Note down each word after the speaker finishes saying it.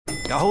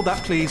Hold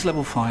that, please.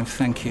 Level 5,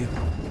 thank you.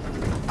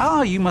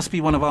 Ah, you must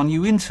be one of our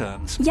new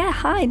interns. Yeah,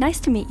 hi, nice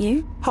to meet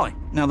you. Hi.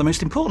 Now, the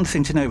most important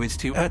thing to know is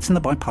to in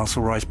the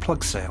Biparcel Rise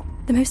plug sale.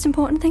 The most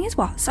important thing is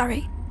what?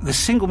 Sorry. The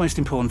single most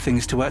important thing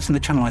is to in the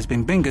Channelized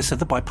Bin Bingus of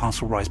the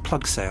Biparcel Rise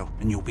plug sale,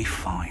 and you'll be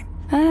fine.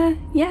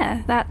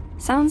 Yeah, that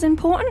sounds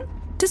important.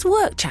 Does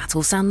work chat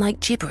all sound like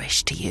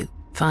gibberish to you?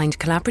 Find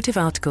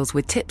collaborative articles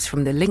with tips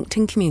from the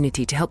LinkedIn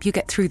community to help you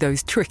get through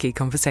those tricky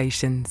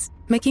conversations.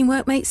 Making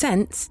work make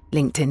sense?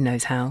 LinkedIn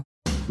knows how.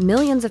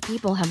 Millions of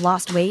people have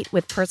lost weight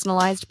with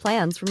personalized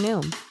plans from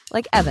Noom.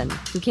 Like Evan,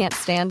 who can't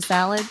stand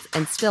salads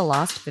and still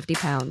lost 50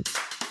 pounds.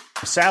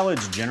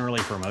 Salads generally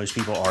for most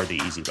people are the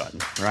easy button,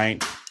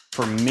 right?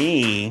 For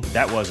me,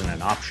 that wasn't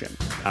an option.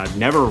 I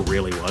never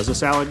really was a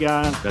salad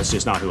guy. That's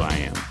just not who I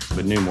am.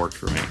 But Noom worked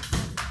for me.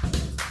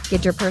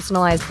 Get your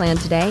personalized plan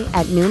today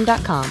at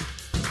Noom.com.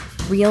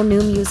 Real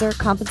Noom user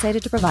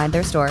compensated to provide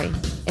their story.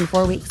 In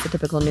 4 weeks, the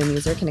typical Noom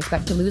user can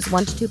expect to lose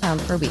 1 to 2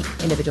 pounds per week.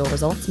 Individual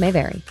results may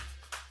vary.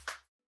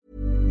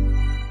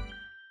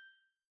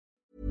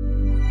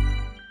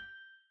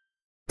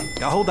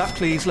 Hold that,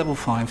 please. Level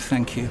 5,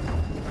 thank you.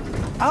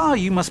 Ah,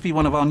 you must be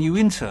one of our new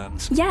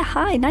interns. Yeah,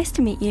 hi, nice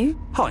to meet you.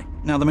 Hi.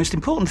 Now, the most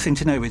important thing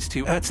to know is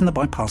to in the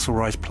Biparcel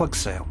Rise plug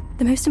sale.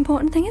 The most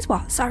important thing is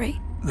what?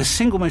 Sorry. The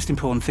single most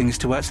important thing is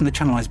to in the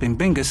Channelized Bin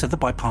Bingus of the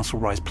Biparcel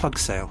Rise plug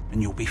sale,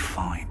 and you'll be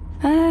fine.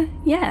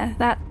 Yeah,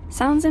 that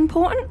sounds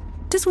important.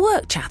 Does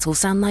work chat all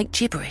sound like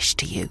gibberish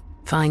to you?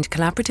 Find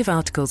collaborative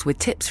articles with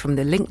tips from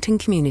the LinkedIn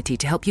community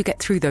to help you get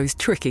through those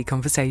tricky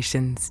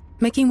conversations.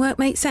 Making work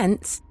make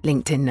sense?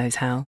 LinkedIn knows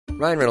how.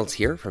 Ryan Reynolds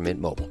here from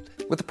Mint Mobile.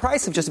 With the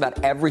price of just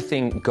about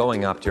everything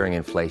going up during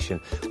inflation,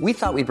 we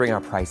thought we'd bring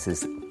our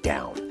prices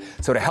down.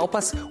 So to help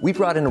us, we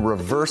brought in a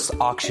reverse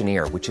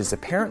auctioneer, which is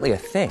apparently a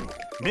thing.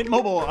 Mint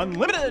Mobile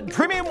Unlimited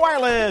Premium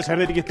Wireless. How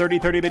to get 30,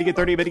 30, bit to get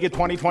 30, bit to get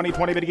 20, 20,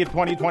 20, bit to get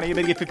 20, 20,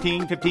 bit to get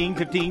 15, 15,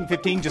 15,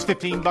 15, just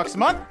 $15 a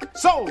month?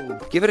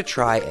 Sold! Give it a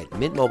try at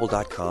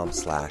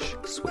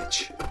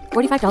mintmobile.com/switch.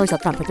 $45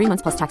 up front for 3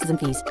 months plus taxes and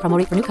fees. Promo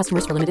rate for new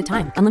customers for limited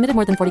time. Unlimited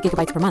more than 40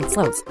 gigabytes per month.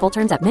 Slows full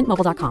terms at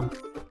mintmobile.com.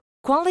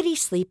 Quality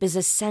sleep is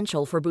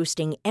essential for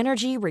boosting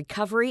energy,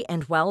 recovery,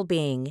 and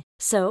well-being.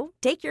 So,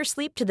 take your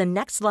sleep to the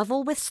next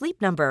level with Sleep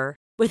Number.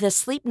 With a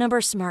Sleep Number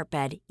smart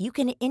bed, you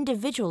can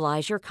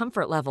individualize your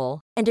comfort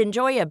level and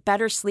enjoy a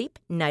better sleep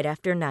night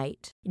after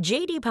night.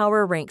 J.D.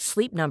 Power ranks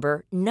Sleep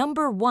Number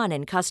 #1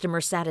 in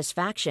customer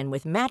satisfaction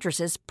with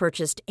mattresses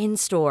purchased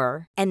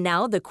in-store. And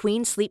now the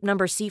Queen Sleep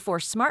Number C4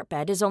 smart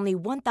bed is only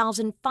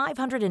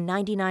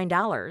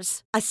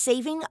 $1,599, a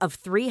saving of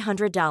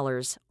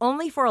 $300,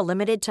 only for a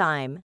limited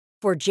time.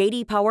 For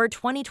J.D. Power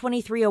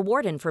 2023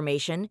 award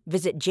information,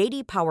 visit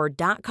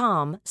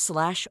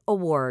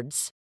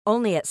jdpower.com/awards.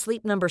 Only at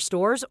Sleep Number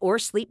stores or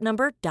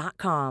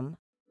sleepnumber.com.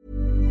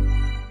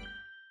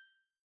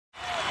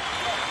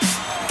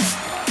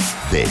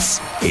 This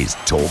is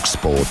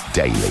TalkSport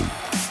Daily.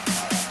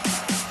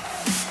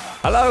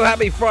 Hello,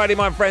 happy Friday,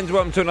 my friends.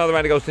 Welcome to another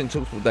Andy Goldstein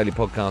TalkSport Daily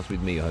podcast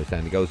with me, your host,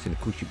 Andy Goldstein.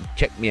 Of course, you can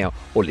check me out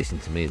or listen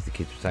to me, as the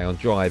kids would say, on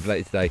Drive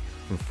later today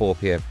from 4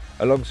 p.m.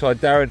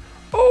 alongside Darren.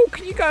 Oh,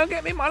 can you go and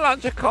get me my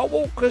lunch? I can't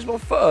walk because my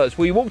first.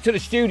 Well, you walk to the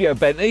studio,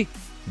 Bentley.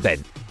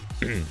 Then.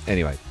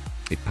 Anyway,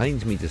 it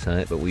pains me to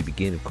say it, but we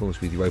begin, of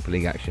course, with Europa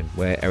League action,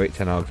 where Eric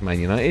Ten Hag's Man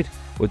United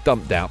were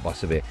dumped out by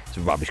Sevilla. It's a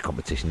rubbish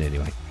competition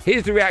anyway.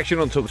 Here's the reaction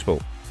on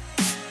TalkSport.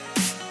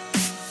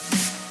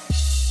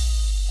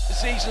 The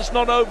season's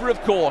not over, of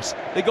course.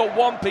 They got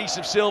one piece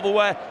of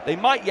silverware. They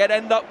might yet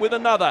end up with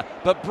another.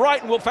 But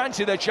Brighton will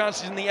fancy their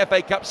chances in the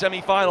FA Cup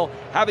semi-final,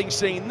 having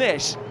seen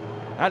this.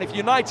 And if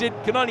United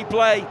can only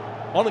play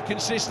on a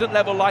consistent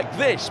level like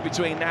this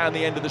between now and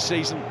the end of the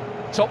season,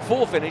 top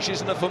 4 finish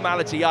isn't a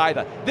formality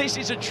either. This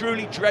is a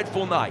truly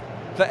dreadful night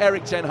for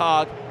Eric Ten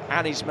Hag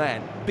and his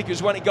men,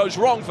 because when it goes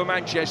wrong for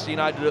Manchester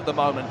United at the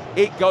moment,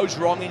 it goes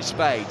wrong in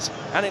spades,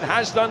 and it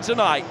has done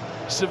tonight.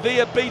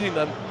 Sevilla beating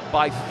them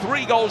by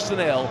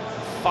 3-0,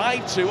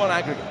 5-2 on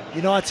aggregate.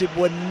 United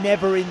were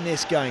never in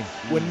this game.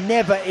 Were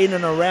never in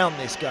and around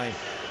this game.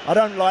 I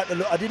didn't like the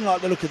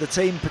look of the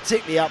team,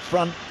 particularly up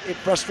front. It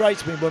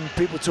frustrates me when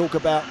people talk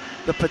about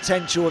the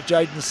potential of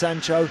Jadon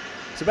Sancho.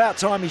 It's about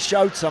time he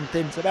showed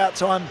something. It's about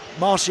time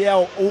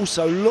Martial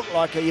also looked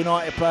like a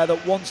United player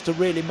that wants to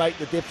really make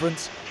the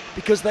difference,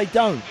 because they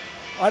don't.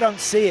 I don't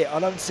see it. I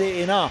don't see it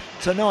enough.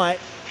 Tonight,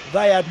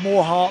 they had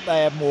more heart,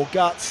 they had more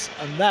guts,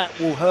 and that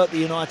will hurt the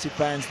United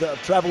fans that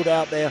have travelled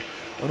out there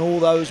and all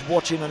those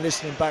watching and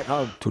listening back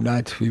home.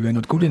 Tonight we were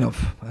not good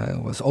enough.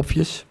 It was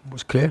obvious, it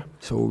was clear.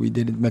 So we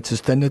didn't match the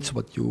standards,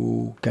 what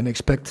you can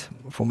expect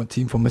from a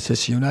team from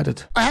Manchester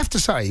United. I have to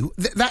say,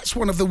 that's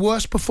one of the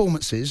worst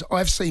performances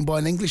I've seen by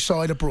an English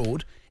side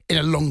abroad in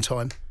a long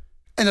time.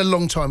 In a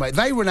long time, mate.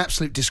 They were an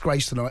absolute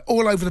disgrace tonight,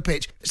 all over the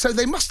pitch. So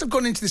they must have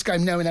gone into this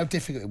game knowing how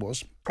difficult it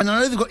was. And I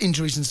know they've got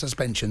injuries and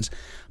suspensions,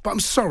 but I'm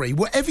sorry,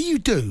 whatever you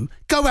do,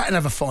 go out and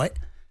have a fight.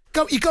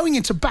 You're going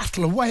into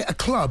battle away at a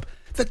club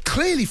that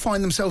clearly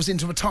find themselves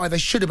into a tie they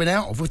should have been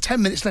out of with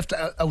 10 minutes left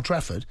at Old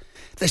Trafford.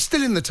 They're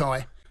still in the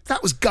tie.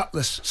 That was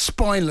gutless,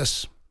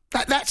 spineless,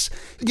 That's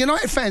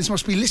United fans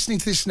must be listening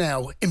to this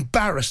now,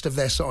 embarrassed of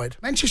their side.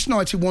 Manchester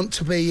United want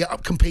to be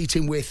up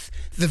competing with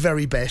the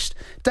very best.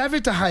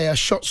 David De Gea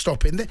shot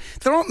stopping.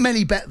 There aren't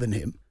many better than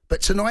him,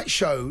 but tonight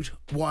showed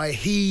why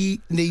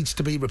he needs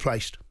to be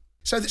replaced.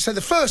 So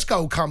the first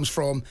goal comes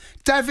from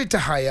David De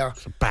Gea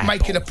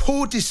making a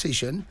poor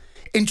decision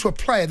into a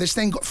player that's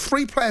then got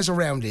 3 players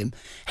around him.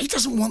 He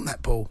doesn't want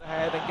that ball.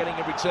 Then getting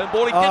a return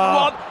ball he didn't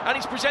want, and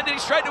he's presented it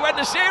straight to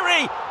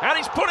En-Nesyri, and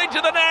he's put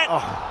into the net.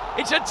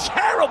 It's a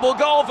terrible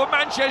goal for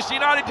Manchester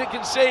United to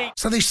concede.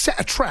 So they set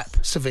a trap,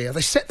 Sevilla.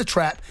 They set the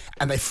trap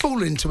and they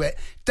fall into it.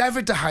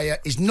 David De Gea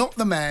is not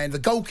the man, the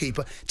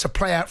goalkeeper, to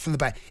play out from the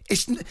back.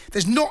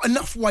 There's not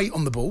enough weight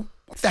on the ball.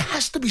 There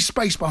has to be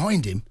space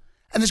behind him.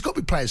 And there's got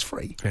to be players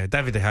free. Yeah,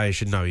 David De Gea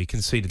should know. He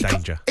can see the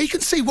danger. He can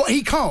see what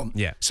he can't.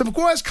 Yeah. So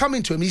Maguire's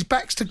coming to him. His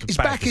back is.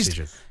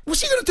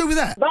 What's he going to do with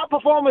that? That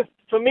performance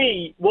for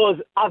me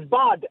was as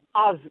bad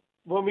as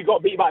when we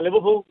got beat by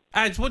Liverpool.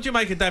 Ads, what do you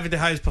make of David De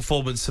Gea's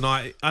performance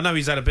tonight? I know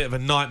he's had a bit of a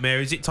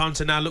nightmare. Is it time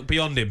to now look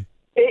beyond him?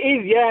 It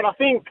is, yeah, and I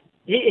think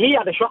he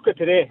had a shocker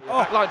today.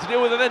 Like to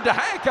deal with it, then De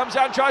Gea comes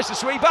out and tries to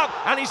sweep up,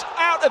 and he's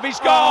out of his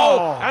goal,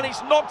 and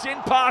he's knocked in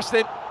past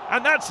him,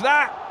 and that's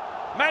that.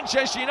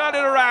 Manchester United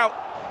are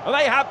out.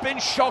 They have been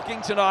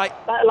shocking tonight.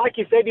 Like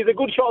you said, he's a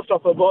good shot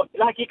stopper, but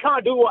he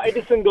can't do what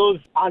Edison does,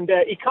 and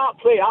he can't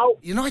play out.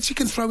 United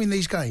can throw in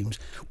these games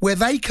where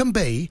they can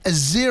be a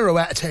 0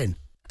 out of 10.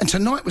 And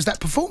tonight was that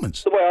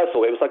performance. The way I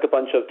saw it was like a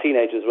bunch of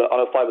teenagers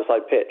on a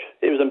five-a-side pitch.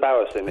 It was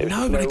embarrassing.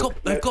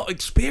 They've got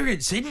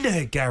experience in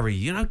there, Gary.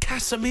 You know,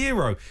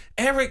 Casemiro,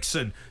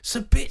 Ericsson,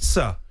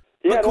 Sabitzer.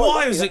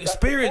 Maguire's an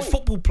experienced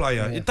football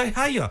player. De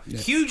Gea,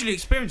 hugely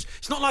experienced.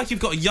 It's not like you've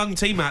got a young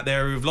team out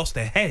there who've lost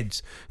their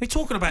heads. We're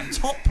talking about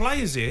top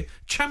players here,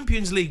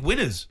 Champions League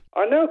winners.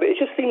 I know, but it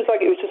just seems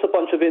like it was just a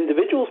bunch of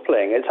individuals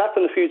playing. It's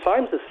happened a few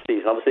times this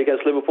season, obviously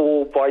against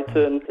Liverpool,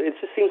 Brighton. It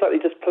just seems like they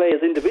just play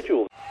as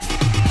individuals.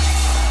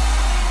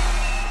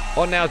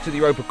 On now to the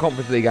Europa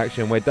Conference League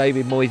action, where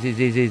David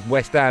Moyes'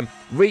 West Ham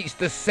reached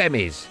the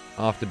semis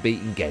after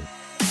beating Ghent.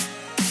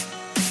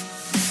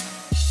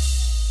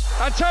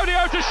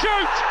 Antonio to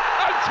shoot!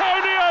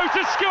 Antonio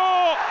to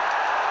score!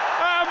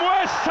 And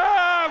West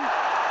Ham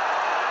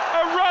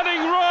are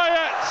running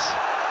riot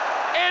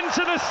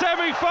into the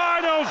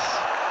semi-finals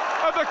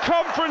of the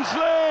Conference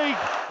League.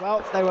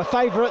 Well, they were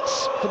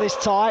favourites for this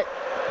tie,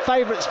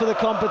 favourites for the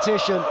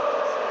competition,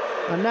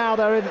 and now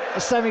they're in a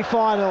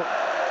semi-final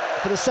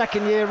for the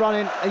second year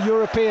running a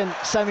European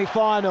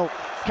semi-final.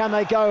 Can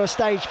they go a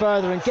stage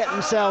further and get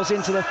themselves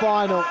into the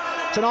final?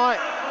 Tonight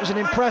was an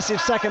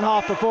impressive second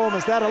half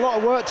performance. They had a lot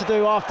of work to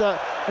do after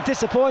a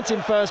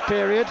disappointing first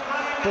period,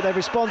 but they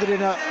responded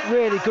in a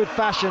really good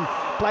fashion,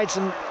 played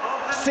some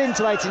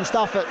scintillating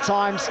stuff at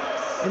times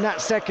in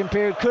that second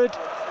period.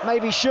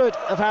 Should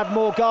have had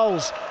more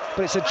goals,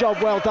 but it's a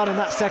job well done in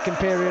that second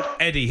period.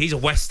 Eddie, he's a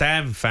West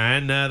Ham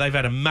fan. They've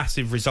had a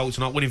massive result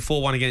tonight, winning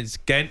 4-1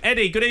 against Ghent.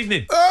 Eddie, good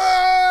evening.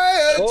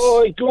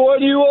 Oi, go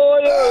on you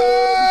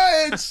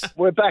Irons!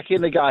 We're back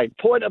in the game.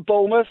 Point at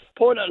Bournemouth,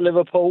 point at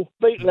Liverpool,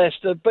 beat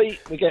Leicester, we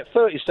get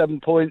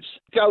 37 points,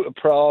 go to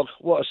Prague.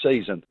 What a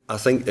season. I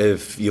think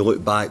if you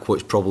look back,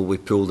 what's probably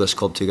pulled this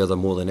club together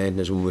more than anything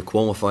is when we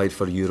qualified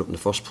for Europe in the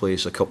first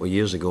place a couple of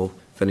years ago,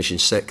 finishing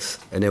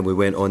 6th, and then we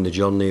went on the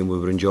journey and we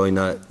were enjoying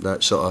that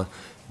sort of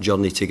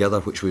journey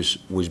together, which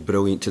was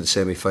brilliant, to the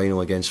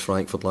semi-final against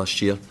Frankfurt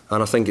last year.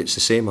 And I think it's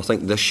the same. I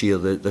think this year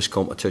this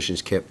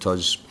competition's kept our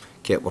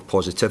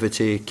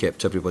positivity,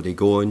 kept everybody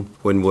going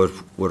when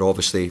we're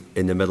obviously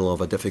in the middle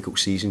of a difficult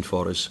season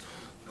for us.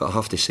 But I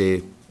have to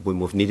say, when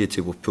we've needed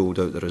to, we've pulled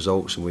out the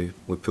results, and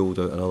we pulled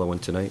out another one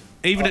tonight.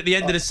 Even at the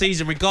end of the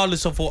season,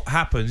 regardless of what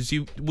happens,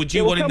 would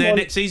you want him there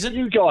next season?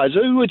 You guys,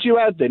 who would you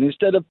add then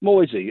instead of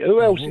Moisey?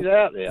 Who else is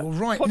out there? Well,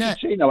 right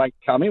Pochettino ain't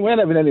coming. We ain't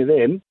having any of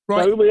them.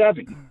 Right. So who are we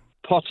having?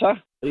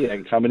 Potter? He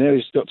ain't coming here.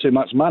 He's got too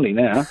much money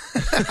now.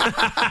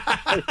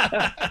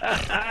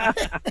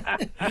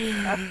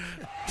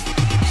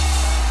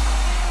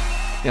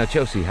 Now,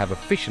 Chelsea have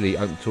officially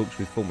opened talks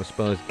with former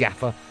Spurs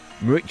gaffer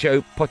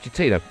Mauricio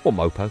Pochettino, or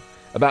Mopo,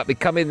 about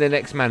becoming their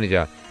next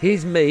manager.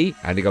 Here's me,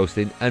 Andy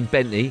Goldstein, and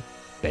Benty,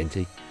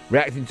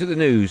 reacting to the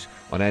news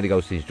on Andy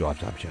Goldstein's Drive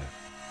Time Show.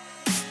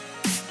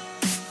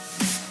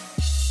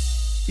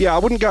 Yeah, I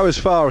wouldn't go as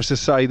far as to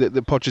say that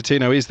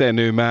Pochettino is their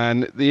new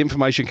man. The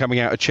information coming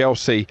out of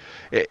Chelsea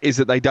is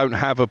that they don't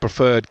have a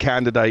preferred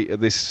candidate at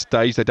this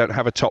stage. They don't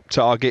have a top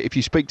target. If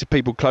you speak to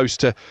people close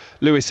to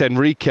Luis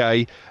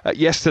Enrique,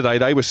 yesterday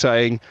they were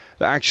saying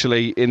that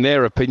actually, in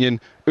their opinion,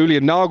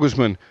 Julian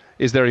Nagelsmann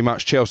is very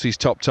much Chelsea's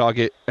top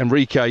target.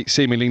 Enrique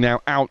seemingly now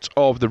out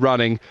of the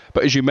running.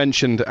 But as you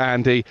mentioned,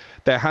 Andy,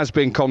 there has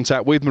been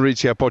contact with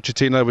Mauricio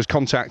Pochettino. There was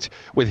contact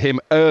with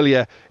him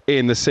earlier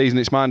in the season.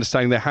 It's my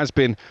understanding there has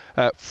been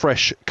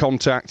fresh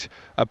contact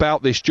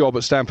about this job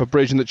at Stamford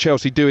Bridge, and that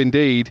Chelsea do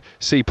indeed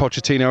see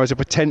Pochettino as a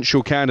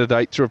potential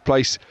candidate to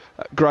replace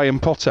Graham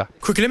Potter.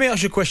 Quickly, let me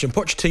ask you a question.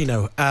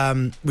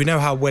 Pochettino, we know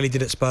how well he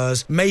did at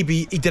Spurs.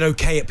 Maybe he did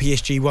okay at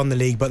PSG, won the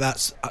league, but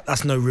that's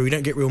no real. You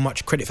don't get real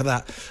much credit for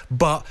that.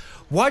 But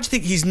Why do you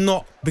think he's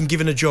not been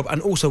given a job?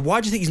 And also,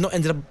 why do you think he's not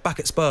ended up back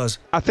at Spurs?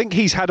 I think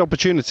he's had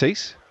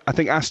opportunities. I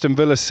think Aston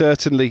Villa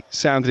certainly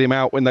sounded him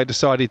out when they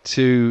decided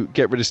to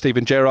get rid of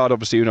Steven Gerrard.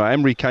 Obviously,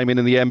 Emery came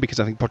in the end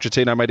because I think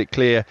Pochettino made it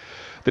clear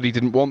that he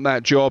didn't want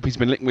that job. He's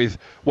been linked with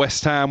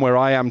West Ham, where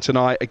I am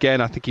tonight. Again,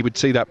 I think he would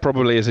see that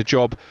probably as a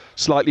job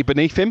slightly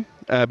beneath him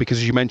because,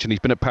 as you mentioned, he's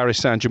been at Paris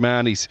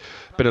Saint-Germain. He's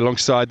been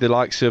alongside the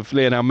likes of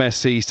Lionel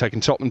Messi. He's taken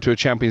Tottenham to a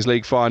Champions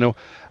League final.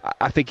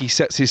 I think he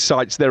sets his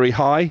sights very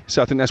high.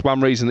 So I think that's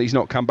one reason that he's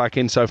not come back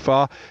in so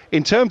far.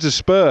 In terms of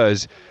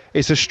Spurs,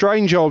 it's a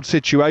strange old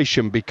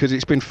situation because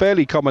it's been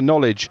fairly common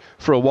knowledge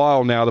for a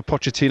while now that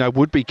Pochettino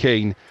would be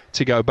keen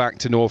to go back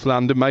to North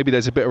London. Maybe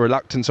there's a bit of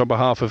reluctance on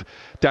behalf of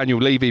Daniel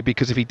Levy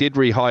because if he did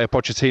rehire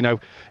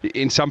Pochettino,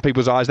 in some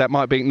people's eyes, that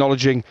might be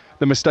acknowledging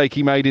the mistake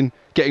he made in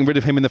getting rid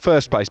of him in the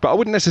first place. But I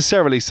wouldn't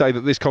necessarily say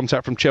that this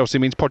contact from Chelsea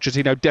means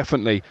Pochettino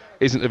definitely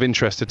isn't of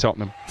interest to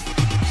Tottenham.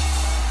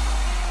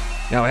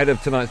 Now, ahead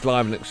of tonight's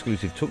live and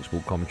exclusive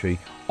TalkSport commentary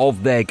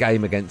of their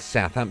game against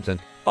Southampton,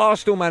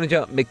 Arsenal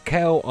manager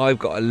Mikel "I've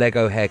got a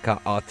Lego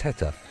haircut"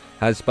 Arteta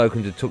has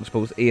spoken to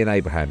TalkSport's Ian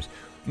Abrahams.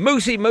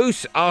 Moosey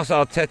Moose asked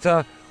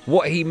Arteta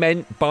what he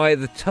meant by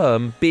the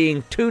term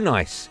being too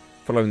nice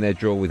following their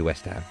draw with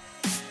West Ham.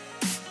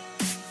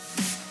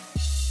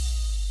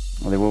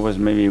 Well, the was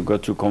maybe you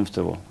got too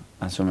comfortable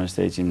at some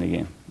stage in the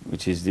game,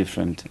 which is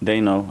different. They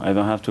know. I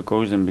don't have to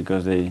coach them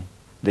because they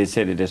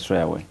said it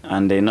straight away.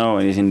 And they know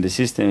it's in the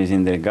system, it's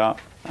in their gut.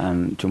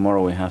 And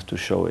tomorrow we have to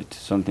show it.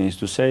 Something is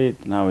to say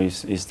it, now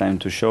it's time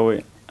to show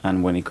it.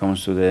 And when it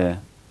comes to the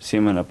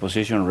similar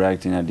position,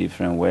 react in a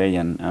different way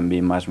and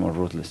be much more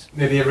ruthless.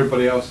 Nearly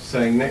everybody else is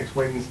saying next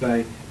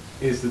Wednesday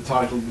is the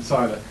title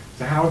decider.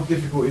 So how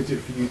difficult is it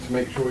for you to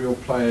make sure your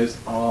players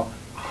are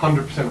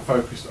 100%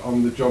 focused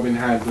on the job in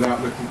hand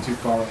without looking too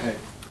far ahead?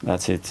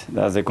 That's it.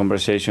 That's the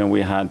conversation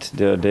we had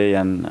the other day,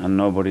 and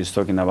nobody's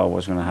talking about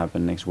what's going to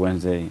happen next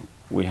Wednesday.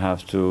 We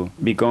have to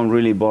become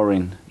really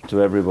boring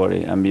to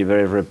everybody and be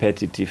very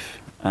repetitive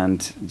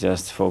and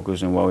just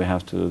focus on what we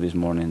have to do this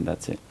morning.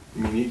 That's it.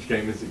 You mean each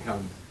game as it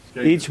comes?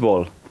 Each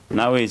ball.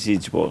 Now it's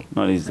each ball,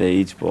 not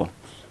each ball.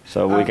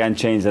 So we can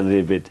change a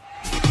little bit.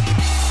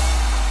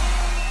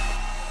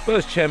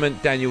 Spurs chairman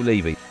Daniel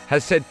Levy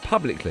has said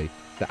publicly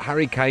that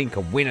Harry Kane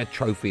can win a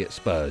trophy at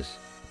Spurs.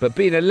 But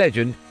being a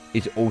legend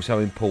is also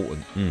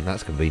important.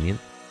 That's convenient.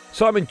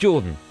 Simon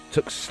Jordan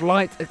took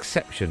slight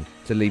exception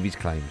to Levy's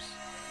claims.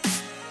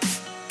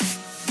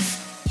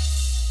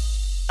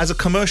 As a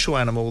commercial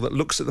animal that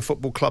looks at the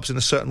football clubs in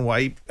a certain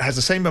way, has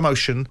the same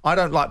emotion. I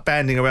don't like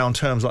banding around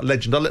terms like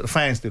legend. I let the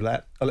fans do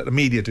that. I let the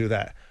media do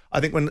that. I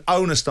think when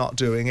owners start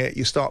doing it,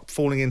 you start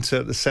falling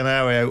into the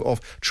scenario of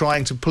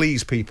trying to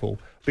please people,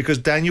 because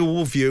Daniel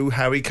will view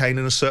Harry Kane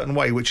in a certain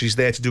way, which is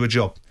there to do a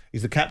job.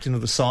 He's the captain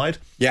of the side.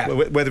 Yeah.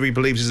 Whether he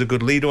believes he's a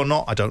good leader or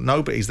not, I don't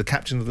know, but he's the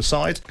captain of the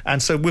side.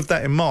 And so with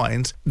that in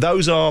mind,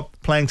 those are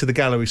playing to the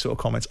gallery sort of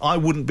comments. I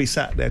wouldn't be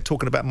sat there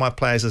talking about my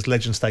players as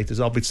legend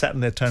status. I'll be sat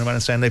there turning around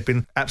and saying they've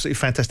been absolutely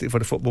fantastic for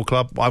the football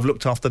club. I've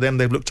looked after them,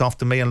 they've looked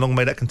after me, and long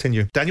may that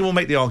continue. Daniel will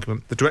make the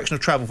argument. The direction of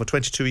travel for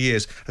 22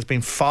 years has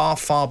been far,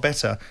 far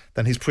better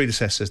than his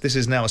predecessors. This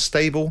is now a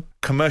stable,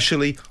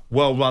 commercially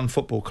well-run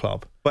football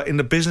club. But in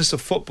the business of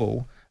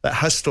football, that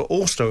has to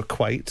also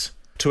equate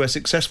to a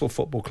successful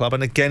football club.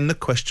 And again, the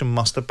question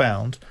must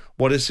abound,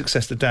 what is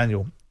success to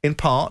Daniel? In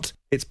part,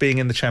 it's being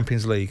in the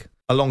Champions League.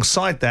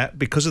 Alongside that,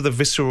 because of the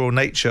visceral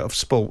nature of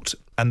sport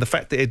and the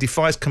fact that it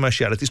defies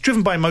commerciality, it's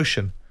driven by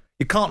emotion.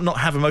 You can't not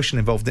have emotion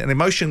involved in it, and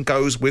emotion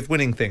goes with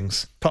winning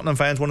things. Tottenham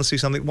fans want to see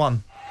something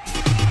won.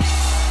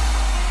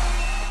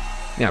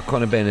 Now,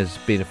 Conor Benn has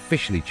been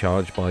officially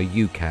charged by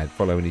UKAD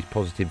following his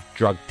positive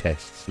drug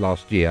tests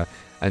last year,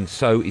 and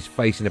so is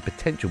facing a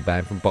potential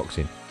ban from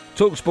boxing.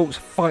 TalkSport's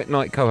Fight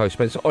Night co-host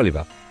Spencer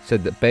Oliver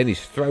said that Ben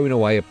is throwing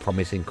away a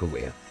promising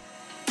career.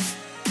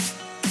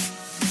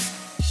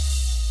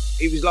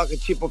 He was like a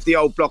chip off the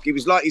old block. He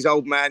was like his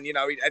old man, you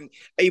know, and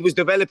he was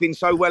developing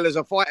so well as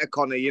a fighter,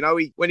 Conor. You know,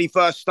 when he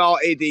first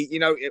started,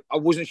 I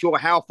wasn't sure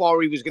how far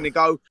he was going to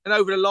go. And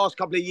over the last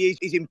couple of years,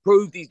 he's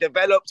improved, he's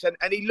developed, and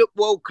he looked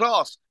world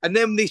class. And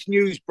then this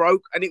news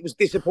broke, and it was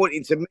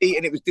disappointing to me,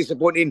 and it was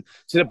disappointing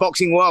to the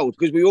boxing world,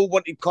 because we all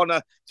wanted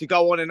Conor to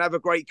go on and have a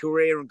great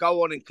career and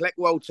go on and collect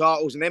world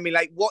titles and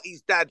emulate what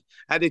his dad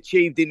had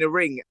achieved in the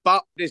ring.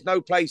 But there's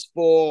no place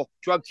for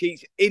drug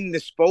cheats in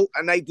the sport,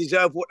 and they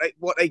deserve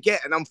what they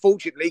get. And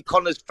unfortunately,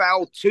 Conor's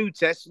failed 2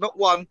 tests, not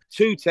 1,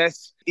 2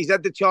 tests. He's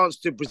had the chance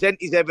to present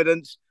his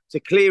evidence, to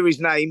clear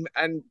his name,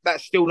 and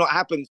that's still not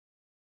happened.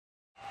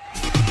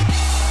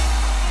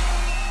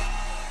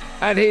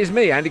 And here's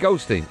me, Andy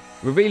Goldstein,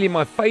 revealing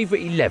my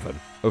favourite 11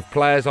 of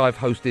players I've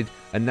hosted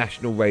a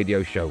national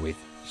radio show with.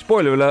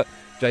 Spoiler alert,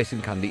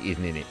 Jason Cundy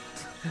isn't in it.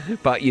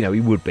 But, he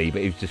would be,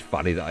 but it was just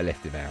funny that I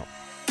left him out.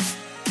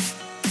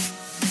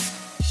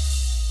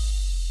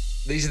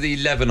 These are the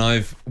 11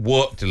 I've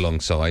worked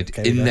alongside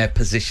in their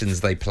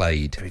positions they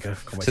played. There we go.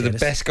 So the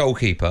best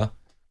goalkeeper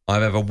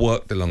I've ever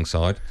worked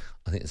alongside,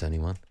 I think there's only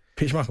one.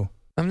 Peter Schmeichel.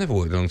 I've never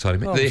worked alongside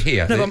him. Oh,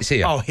 Here. no, It's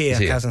here. Oh, here.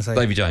 It's here.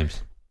 Davy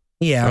James.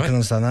 Yeah, right? I can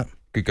understand that.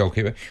 Good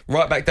goalkeeper.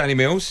 Right back, Danny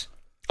Mills.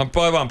 I'm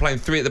playing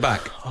 3 at the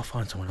back. I'll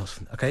find someone else.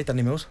 Okay,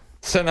 Danny Mills.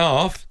 Centre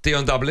half,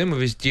 Dion Dublin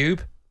with his dube.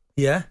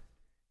 Yeah.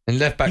 And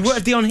left back... You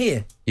worked Dion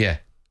here? Yeah.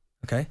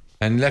 Okay.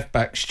 And left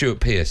back, Stuart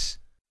Pearce.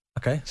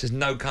 Okay. It says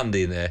no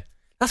Cundy in there.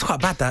 That's quite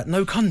bad, that.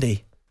 No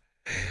Cundy.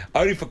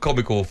 Only for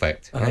comical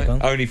effect. Okay, right? go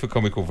on. Only for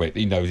comical effect.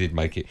 He knows he'd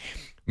make it.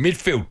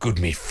 Midfield, good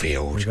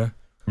midfield. There you go.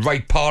 Ray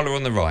Parler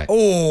on the right.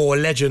 Oh, a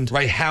legend.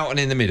 Ray Houghton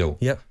in the middle.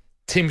 Yep.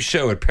 Tim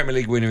Sherwood, Premier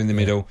League winner in the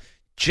middle.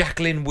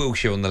 Jacqueline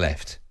Wilshere on the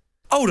left.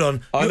 Hold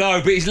on. I know,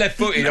 but he's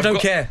left-footed. I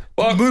don't care.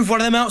 Well, move one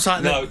of them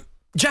outside. No.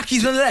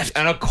 Jackie's on the left.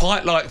 And I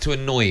quite like to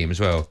annoy him as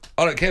well.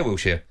 I don't care,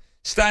 Wilshere.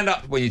 Stand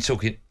up when you're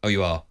talking. Oh,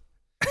 you are.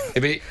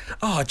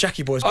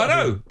 Jackie boy's I got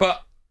know,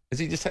 but has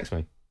he just texted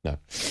me? No.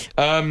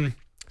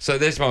 So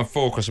there's my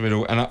 4 across the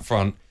middle, and up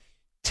front,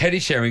 Teddy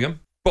Sheringham,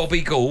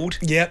 Bobby Gould.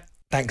 Yep,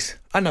 thanks.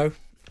 I know.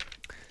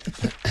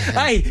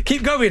 Hey,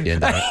 keep going. Yeah,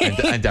 and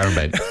Darren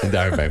Bent. And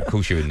Darren Bent. Of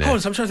course you're in there.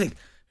 Hold on, I'm trying to think.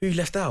 Who you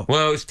left out?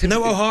 Well, it's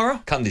no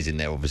O'Hara? Cundy's in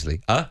there,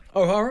 obviously. Huh?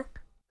 O'Hara?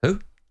 Who?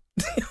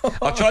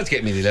 I tried to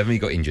get him in 11, he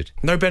got injured.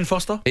 No Ben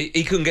Foster?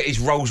 He couldn't get his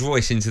Rolls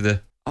Royce into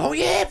the... Oh,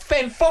 yeah,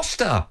 Ben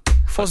Foster.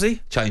 Fozzie?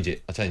 Change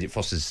it.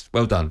 Foster's...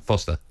 Well done,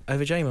 Foster.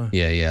 Over J-Mo?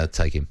 Yeah, I'd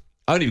take him.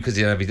 Only because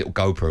he'd have his little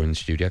GoPro in the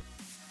studio.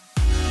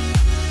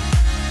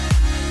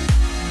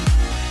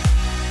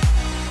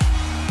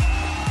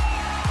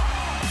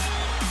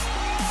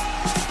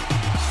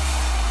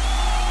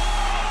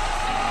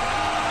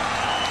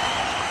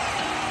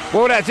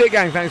 Well, that's it,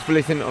 gang. Thanks for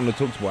listening on the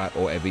TalkSport app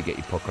or wherever you get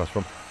your podcast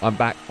from. I'm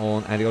back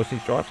on Andy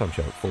Olsen's Drive Time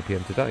Show at 4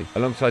 p.m. today,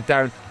 alongside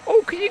Darren.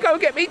 Oh, can you go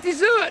and get me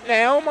dessert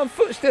now? My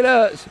foot still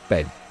hurts.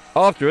 Ben.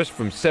 After us,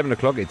 from 7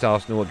 o'clock, it's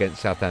Arsenal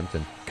against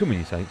Southampton. Come on,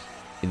 you Saints,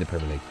 in the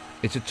Premier League.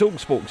 It's a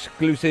TalkSport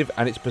exclusive,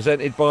 and it's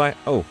presented by...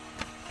 Oh,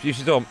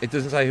 producer Tom, it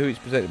doesn't say who it's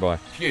presented by.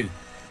 It's you.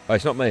 Oh,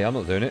 it's not me. I'm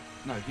not doing it.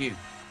 No, it's you.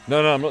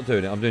 No, I'm not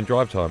doing it. I'm doing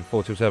Drive Time,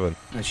 4 till 7.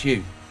 No, it's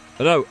you.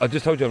 No, I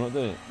just told you I'm not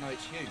doing it. No,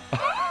 it's you.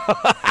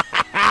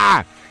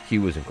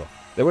 Hugh wasn't gone.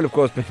 There will, of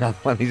course, be another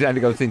one. He's Andy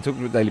Goldstein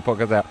talking about Daily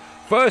Podcast out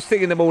first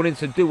thing in the morning,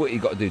 so do what you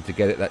got to do to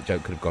get it. That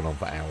joke could have gone on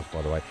for hours,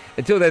 by the way.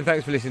 Until then,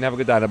 thanks for listening. Have a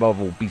good day, and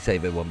above all, be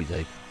safe, everyone. Be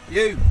safe.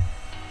 You.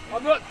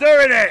 I'm not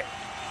doing it.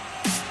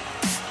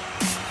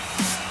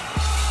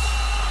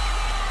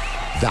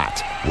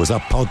 That was a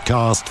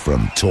podcast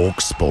from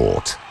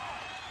TalkSport.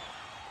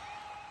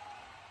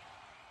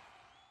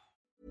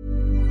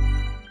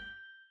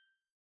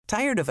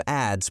 Tired of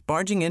ads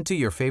barging into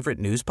your favorite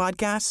news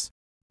podcasts?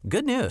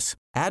 Good news.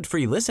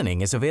 Ad-free listening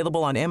is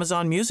available on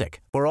Amazon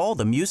Music for all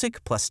the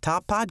music plus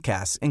top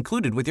podcasts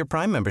included with your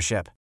Prime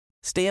membership.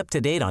 Stay up to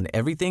date on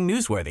everything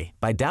newsworthy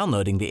by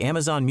downloading the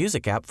Amazon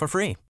Music app for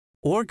free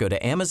or go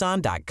to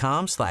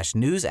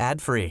amazon.com/news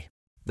ad free.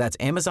 That's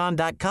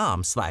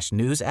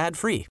amazon.com/news ad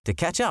free to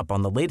catch up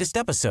on the latest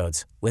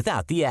episodes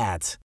without the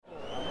ads.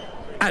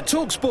 At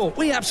TalkSport,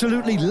 we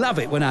absolutely love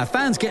it when our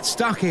fans get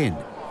stuck in.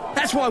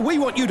 That's why we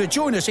want you to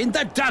join us in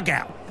The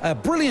Dugout, a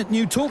brilliant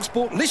new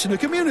TalkSport listener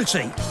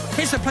community.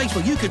 It's a place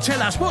where you can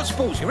tell us what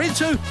sports you're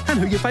into and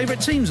who your favourite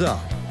teams are.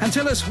 And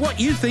tell us what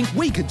you think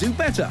we could do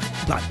better,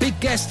 like big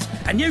guests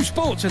and new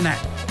sports and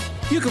that.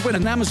 You could win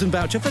an Amazon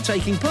voucher for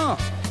taking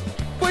part.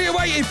 What are you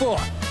waiting for?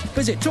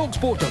 Visit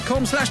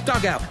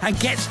TalkSport.com/dugout and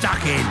get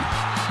stuck in.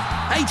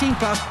 18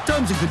 plus,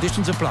 terms and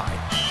conditions apply.